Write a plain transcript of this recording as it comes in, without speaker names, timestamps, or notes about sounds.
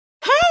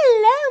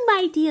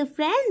Hi dear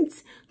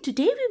friends,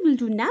 today we will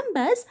do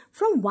numbers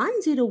from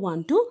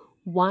 101 to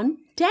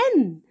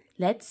 110.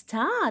 Let's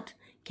start.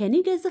 Can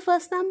you guess the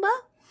first number?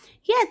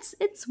 Yes,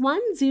 it's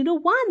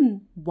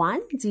 101.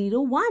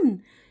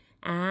 101.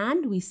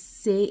 And we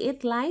say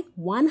it like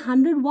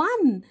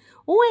 101.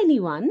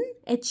 O-N-E-1,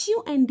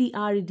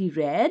 H-U-N-D-R-E-D,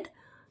 red,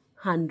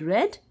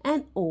 100,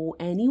 and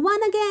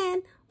O-N-E-1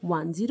 again.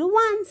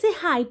 101. Say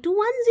hi to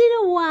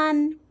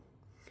 101.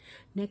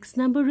 Next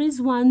number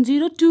is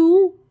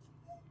 102.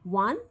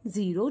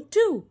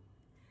 102.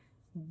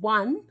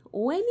 1,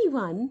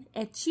 O-N-E-1,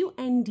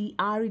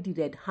 H-U-N-D-R-E-D,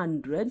 red,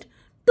 100.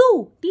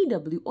 2,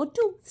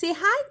 T-W-O-2. Say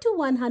hi to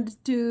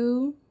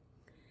 102.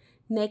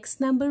 Next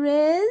number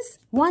is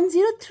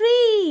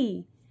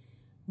 103.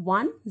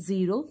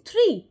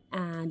 103.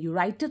 And you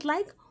write it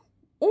like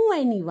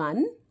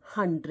O-N-E-1,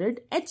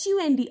 100,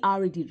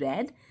 H-U-N-D-R-E-D,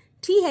 red,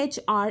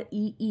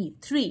 T-H-R-E-E,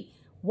 3.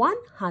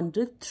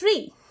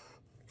 103.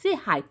 Say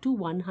hi to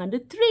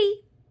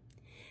 103.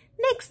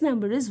 Next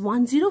number is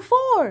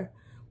 104.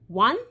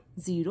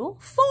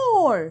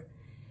 104.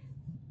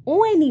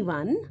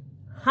 O-N-E-1,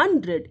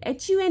 100,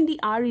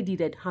 H-U-N-D-R-E-D,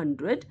 red,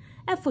 100.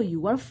 F for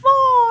you are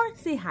 4.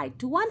 Say hi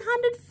to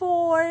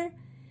 104.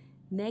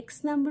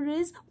 Next number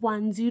is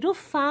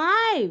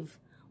 105.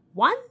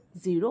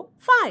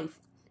 105.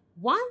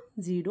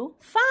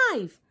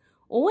 105.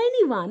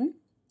 O-N-E-1,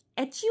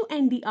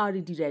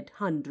 H-U-N-D-R-E-D, red,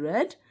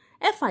 100.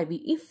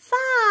 F-I-V-E,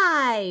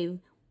 5.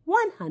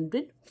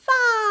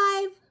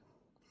 105.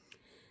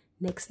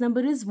 Next number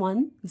is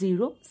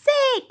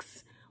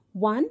 106.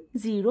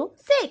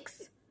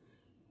 106.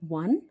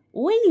 1,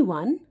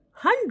 O-N-E-1,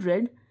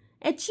 100,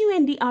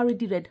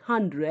 H-U-N-D-R-E-D, red,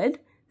 100.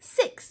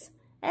 6,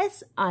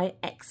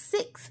 S-I-X,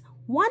 6.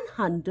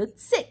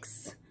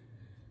 106.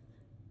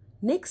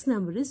 Next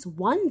number is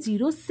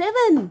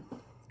 107.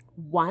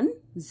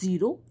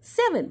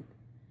 107.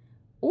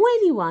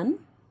 O-N-E-1,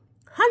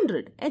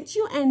 100,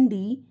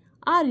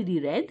 H-U-N-D-R-E-D,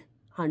 red,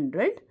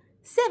 100.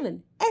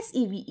 7,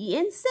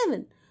 S-E-V-E-N,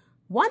 7.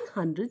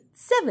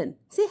 107.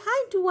 Say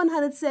hi to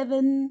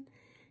 107.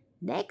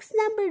 Next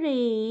number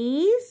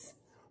is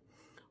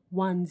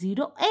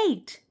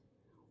 108.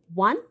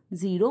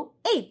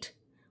 108.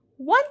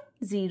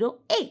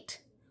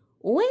 108.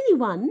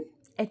 O-N-E-1,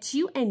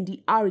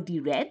 H-U-N-D-R-E-D,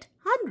 red,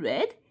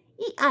 100.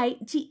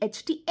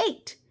 E-I-G-H-T,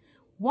 8.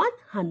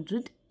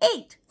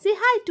 108. Say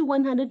hi to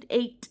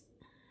 108.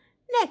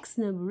 Next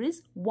number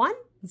is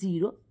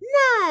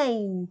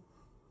 109.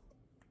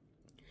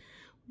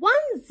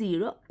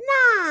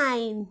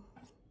 109.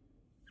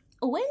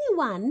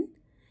 O-N-E-1,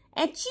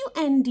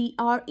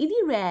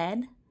 H-U-N-D-R-E-D,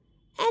 red,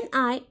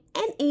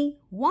 N-I-N-E,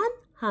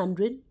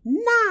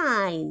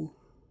 109.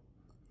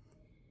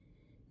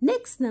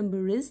 Next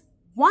number is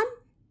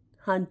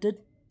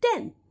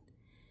 110.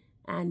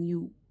 And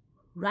you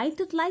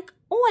write it like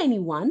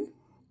O-N-E-1,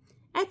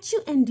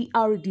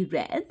 H-U-N-D-R-E-D,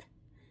 red,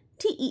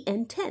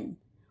 T-E-N, 10.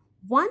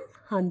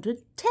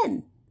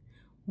 110.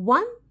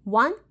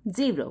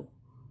 110.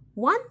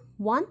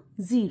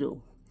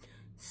 110.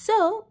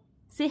 So,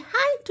 say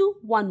hi to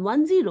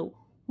 110,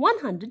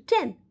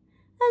 110, and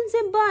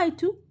say bye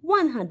to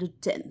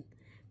 110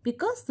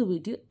 because the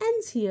video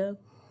ends here.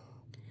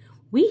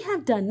 We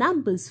have done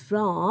numbers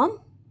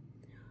from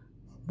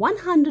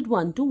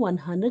 101 to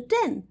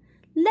 110.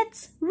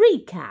 Let's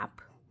recap.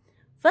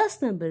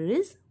 First number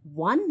is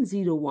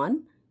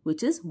 101,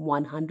 which is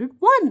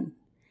 101.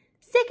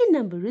 Second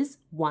number is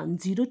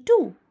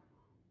 102,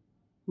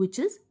 which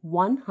is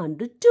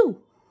 102.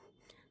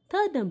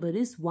 Third number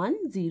is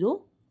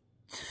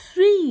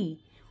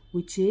 103,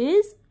 which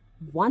is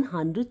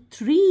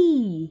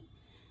 103.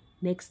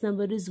 Next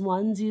number is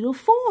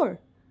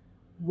 104,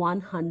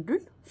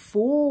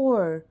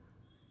 104.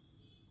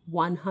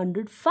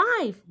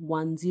 105,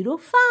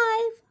 105.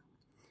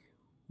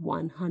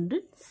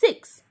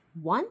 106,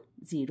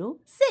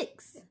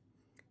 106.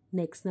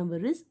 Next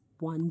number is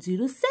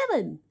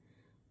 107.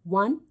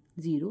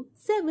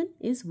 107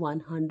 is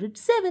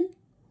 107.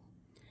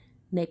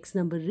 Next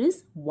number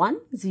is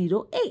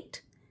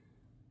 108.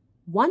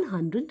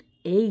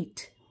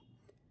 108.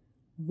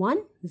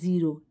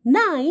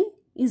 109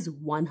 is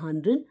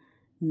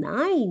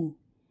 109.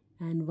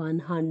 And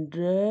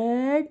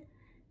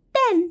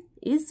 110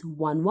 is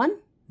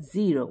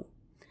 110.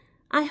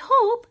 I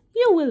hope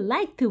you will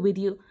like the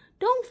video.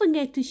 Don't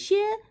forget to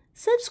share,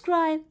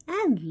 subscribe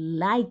and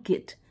like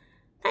it.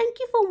 Thank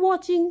you for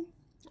watching.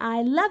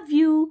 I love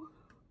you.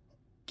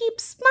 Keep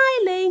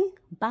smiling.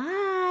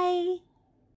 Bye.